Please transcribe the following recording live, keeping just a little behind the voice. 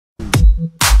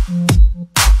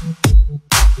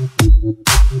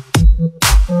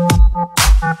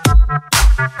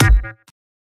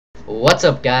What's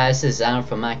up guys, this is Alan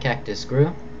from My Cactus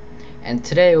Grew, and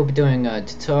today we'll be doing a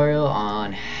tutorial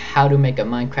on how to make a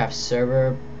Minecraft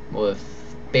server with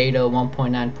beta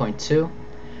 1.9.2.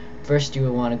 First you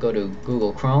will want to go to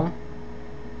Google Chrome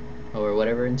or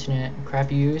whatever internet crap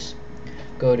you use.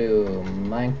 Go to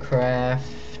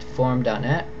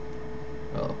minecraftforum.net.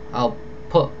 I'll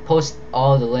post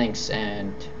all the links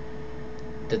and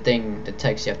the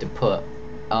text you have to put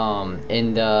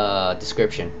in the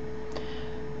description.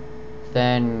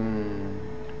 Then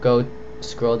go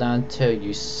scroll down till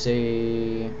you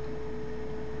see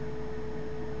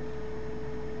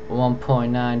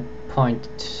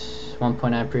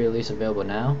 1.9 pre-release available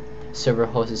now. Server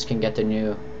hosts can get the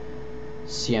new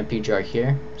CMP jar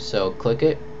here, so click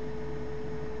it.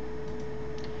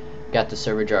 Got the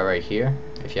server jar right here.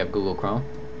 If you have Google Chrome,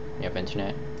 you have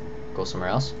internet, go somewhere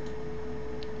else.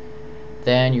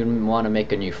 Then you want to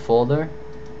make a new folder.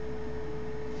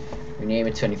 Rename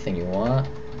it to anything you want.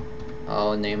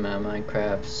 I'll name my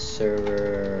Minecraft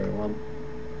server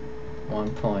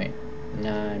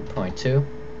 1.9.2.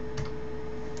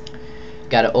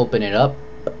 Gotta open it up,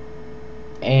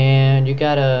 and you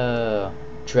gotta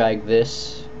drag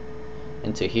this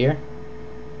into here.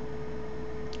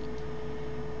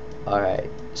 Alright,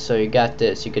 so you got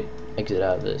this. You could exit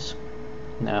out of this.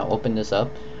 Now open this up,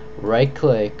 right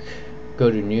click, go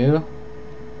to new,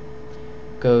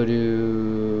 go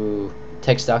to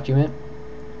text document,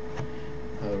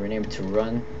 rename it to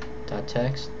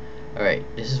run.txt. Alright,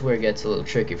 this is where it gets a little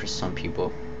tricky for some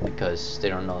people because they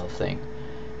don't know the thing.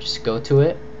 Just go to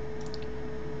it,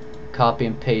 copy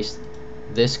and paste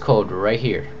this code right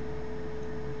here.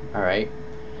 Alright,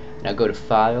 now go to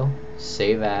file,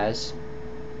 save as.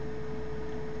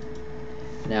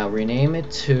 Now rename it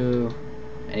to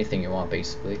anything you want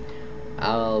basically.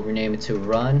 I'll rename it to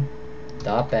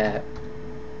run.bat,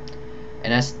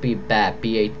 and that's to be bat,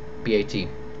 B-A-T.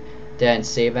 Then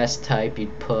save as type,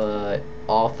 you'd put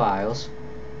all files.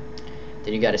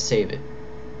 Then you gotta save it,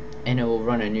 and it will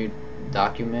run a new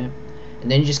document. And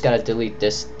then you just gotta delete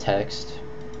this text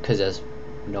because there's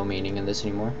no meaning in this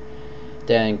anymore.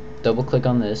 Then double click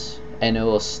on this, and it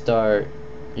will start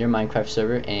your Minecraft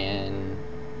server in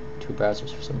two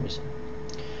browsers for some reason.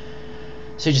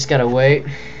 So you just gotta wait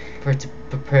for it to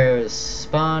prepare a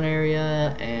spawn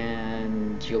area,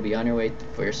 and you'll be on your way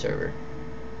for your server.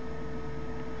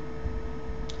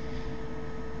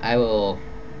 I will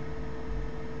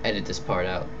edit this part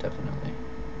out definitely,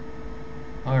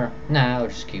 or nah, I'll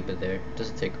just keep it there. It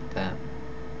doesn't take that.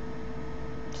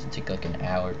 It doesn't take like an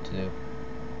hour to do.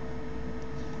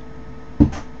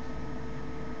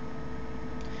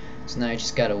 So now you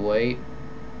just gotta wait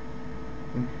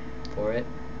for it.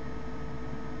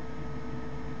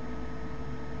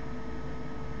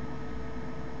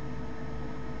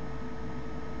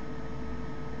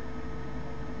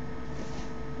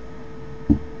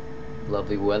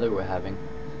 Lovely weather we're having.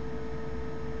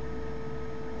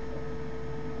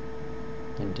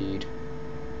 Indeed.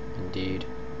 Indeed.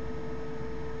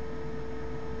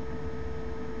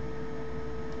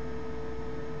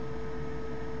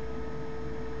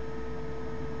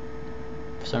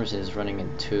 For some reason it's running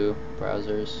in two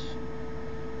browsers.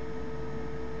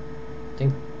 I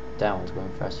think that one's going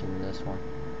faster than this one.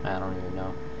 I don't even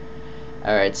know.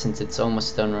 Alright, since it's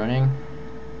almost done running,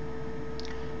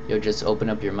 you'll just open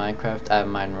up your Minecraft. I have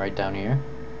mine right down here.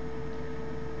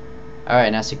 Alright,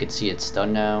 and as you can see, it's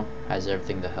done now. Has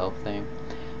everything, the help thing.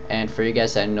 And for you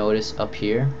guys that notice up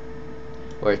here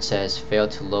where it says fail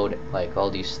to load like all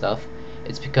these stuff,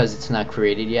 it's because it's not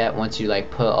created yet. Once you like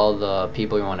put all the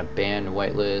people you want to ban,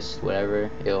 whitelist,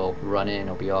 whatever, it'll run it and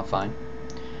it'll be all fine.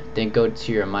 Then go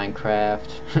to your Minecraft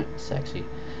sexy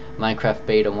Minecraft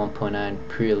beta 1.9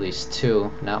 pre-release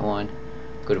 2, not 1.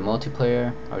 Go to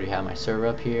multiplayer. I already have my server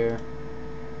up here.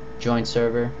 Join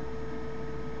server.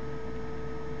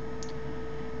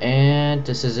 And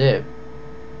this is it.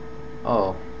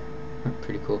 Oh,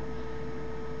 pretty cool.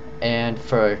 And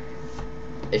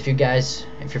if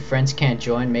your friends can't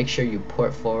join, make sure you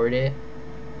port forward it,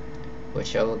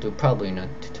 which I will do probably in a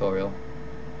tutorial.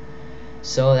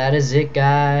 So that is it,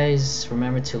 guys.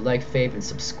 Remember to like, fave, and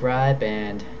subscribe.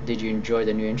 And did you enjoy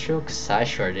the new intro? Because I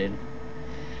sure did.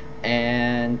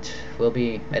 And we'll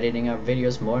be editing our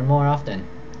videos more and more often.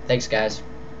 Thanks, guys.